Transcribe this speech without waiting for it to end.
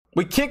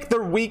We kick the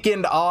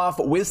weekend off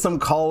with some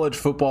college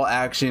football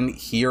action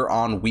here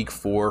on week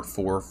 4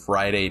 for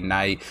Friday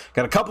night.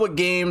 Got a couple of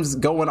games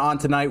going on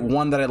tonight,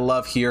 one that I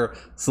love here,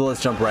 so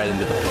let's jump right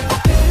into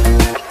the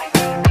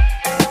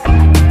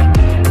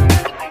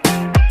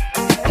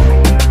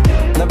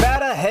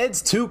Nevada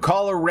heads to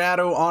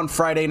Colorado on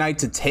Friday night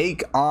to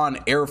take on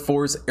Air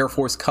Force. Air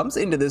Force comes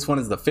into this one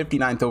as the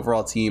 59th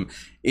overall team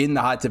in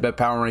the Hot Tip Bet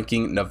Power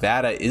Ranking.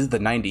 Nevada is the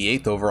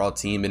 98th overall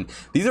team, and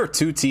these are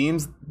two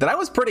teams that I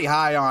was pretty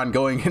high on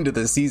going into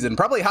the season,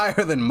 probably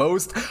higher than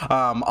most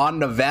on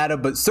Nevada,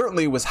 but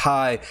certainly was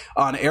high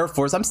on Air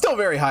Force. I'm still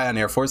very high on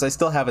Air Force. I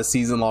still have a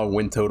season-long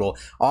win total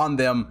on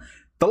them.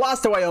 The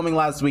loss to Wyoming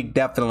last week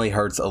definitely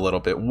hurts a little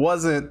bit.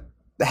 Wasn't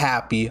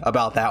happy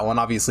about that one.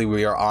 Obviously,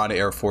 we are on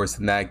Air Force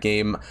in that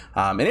game,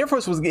 and Air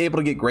Force was able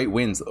to get great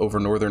wins over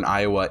Northern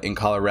Iowa in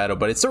Colorado,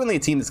 but it's certainly a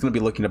team that's going to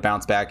be looking to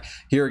bounce back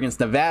here against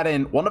Nevada.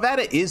 And while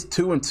Nevada is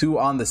 2-2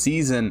 on the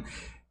season,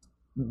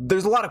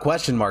 there's a lot of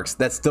question marks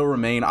that still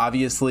remain.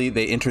 Obviously,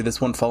 they entered this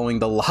one following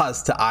the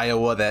loss to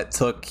Iowa that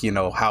took,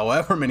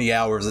 however many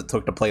hours it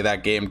took to play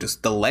that game,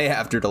 just delay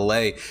after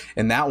delay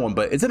in that one.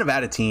 But it's a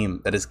Nevada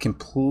team that is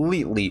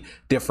completely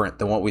different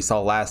than what we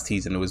saw last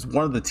season. It was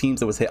one of the teams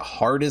that was hit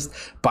hardest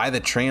by the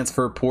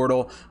transfer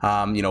portal.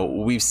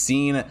 We've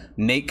seen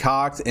Nate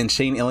Cox and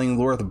Shane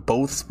Illingworth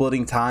both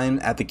splitting time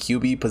at the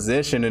QB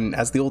position. And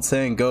as the old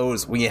saying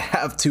goes, when you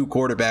have two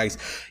quarterbacks,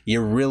 you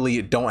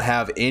really don't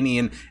have any.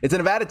 And it's a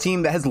Nevada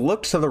team that has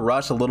looked to the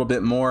rush a little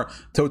bit more.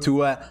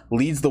 Totua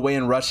leads the way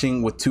in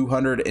rushing with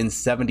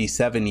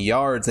 277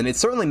 yards, and it's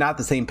certainly not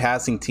the same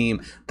passing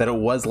team that it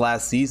was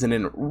last season.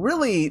 And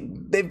really,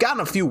 they've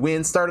gotten a few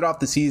wins, started off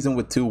the season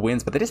with 2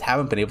 wins, but they just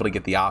haven't been able to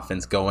get the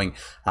offense going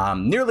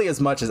nearly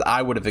as much as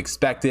I would have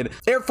expected.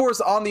 Air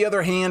Force, on the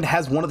other hand,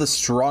 has one of the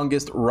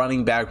strongest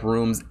running back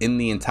rooms in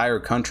the entire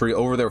country.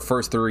 Over their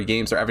first 3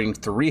 games, they're averaging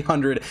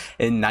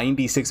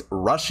 396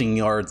 rushing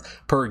yards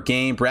per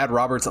game. Brad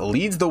Roberts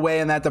leads the way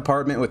in that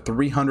department with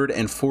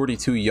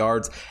 342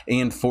 yards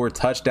and 4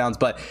 touchdowns.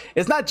 But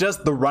it's not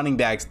just the running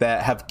backs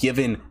that have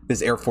given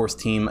this Air Force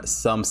team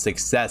some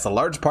success. A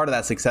large part of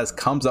that success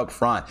comes up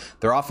front.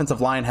 Their offensive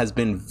line has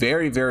been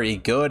very, very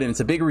good, and it's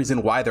a big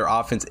reason why their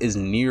offense is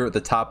near the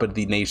top of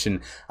the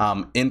nation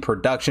in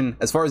production.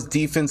 As far as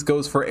defense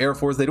goes for Air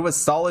Force, they do a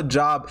solid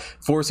job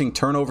forcing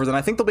turnovers, and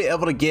I think they'll be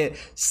able to get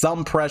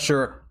some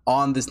pressure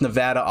on this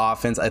Nevada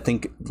offense. I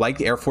think,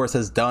 like Air Force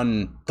has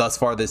done thus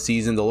far this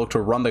season, they'll look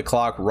to run the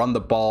clock, run the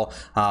ball,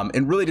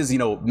 and really just,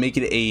 make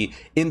it a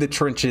in the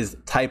trenches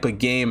type of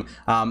game.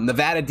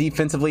 Nevada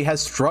defensively has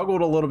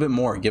struggled a little bit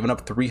more, giving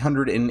up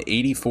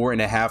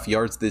 384.5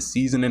 yards this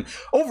season. And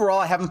overall,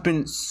 I haven't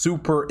been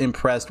super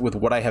impressed with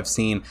what I have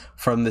seen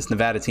from this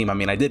Nevada team. I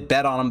mean, I did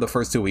bet on them the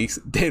first 2 weeks,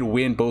 did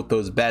win both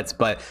those bets,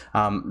 but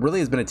really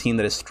has been a team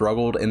that has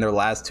struggled in their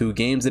last 2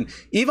 games. And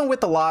even with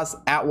the loss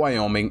at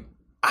Wyoming,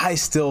 I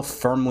still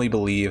firmly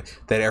believe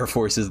that Air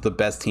Force is the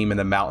best team in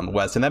the Mountain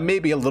West. And that may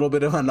be a little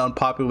bit of an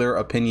unpopular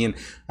opinion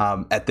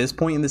at this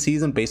point in the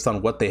season based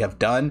on what they have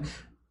done.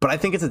 But I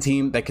think it's a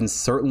team that can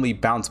certainly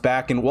bounce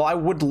back. And while I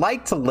would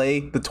like to lay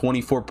the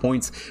 24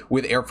 points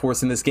with Air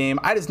Force in this game,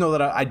 I just know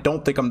that I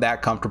don't think I'm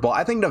that comfortable.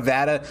 I think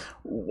Nevada,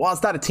 while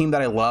it's not a team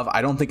that I love,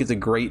 I don't think it's a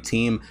great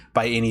team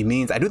by any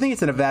means. I do think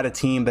it's a Nevada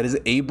team that is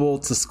able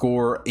to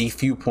score a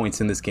few points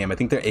in this game. I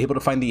think they're able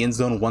to find the end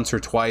zone once or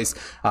twice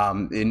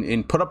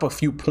and put up a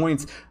few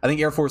points. I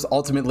think Air Force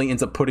ultimately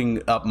ends up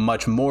putting up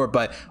much more.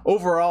 But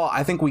overall,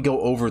 I think we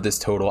go over this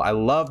total. I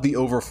love the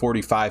over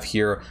 45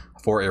 here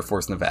for Air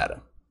Force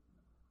Nevada.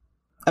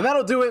 And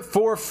that'll do it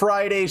for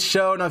Friday's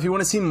show. Now, if you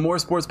want to see more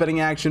sports betting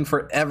action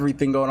for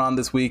everything going on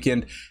this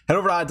weekend, head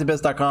over to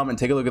hottipbets.com and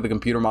take a look at the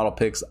computer model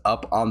picks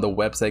up on the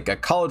website. Got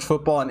college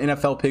football and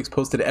NFL picks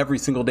posted every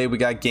single day. We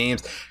got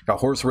games, got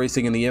horse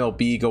racing and the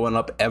MLB going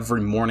up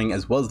every morning,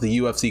 as well as the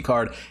UFC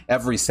card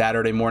every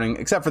Saturday morning,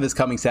 except for this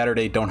coming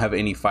Saturday. Don't have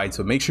any fights,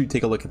 so make sure you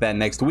take a look at that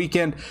next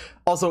weekend.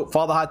 Also,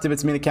 follow the Hot Tip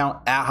Bets main account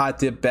at Hot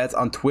Tip Bets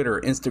on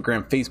Twitter,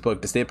 Instagram, Facebook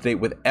to stay up to date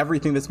with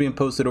everything that's being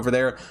posted over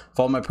there.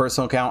 Follow my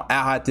personal account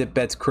at Hot Tip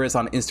Bets Chris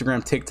on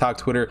Instagram, TikTok,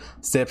 Twitter.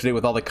 Stay up to date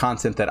with all the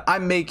content that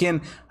I'm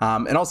making.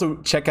 And also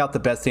check out the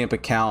BetStamp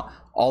account.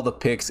 All the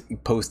picks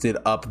posted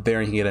up there,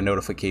 and you can get a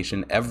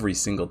notification every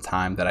single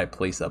time that I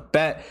place a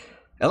bet.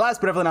 And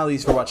last but definitely not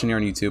least, if you're watching here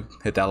on YouTube,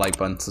 hit that like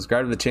button,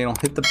 subscribe to the channel,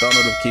 hit the bell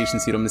notification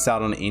so you don't miss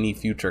out on any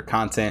future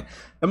content.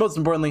 And most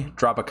importantly,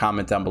 drop a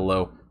comment down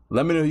below.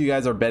 Let me know who you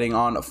guys are betting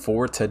on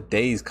for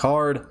today's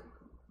card.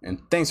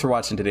 And thanks for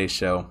watching today's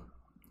show.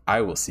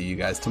 I will see you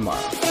guys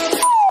tomorrow.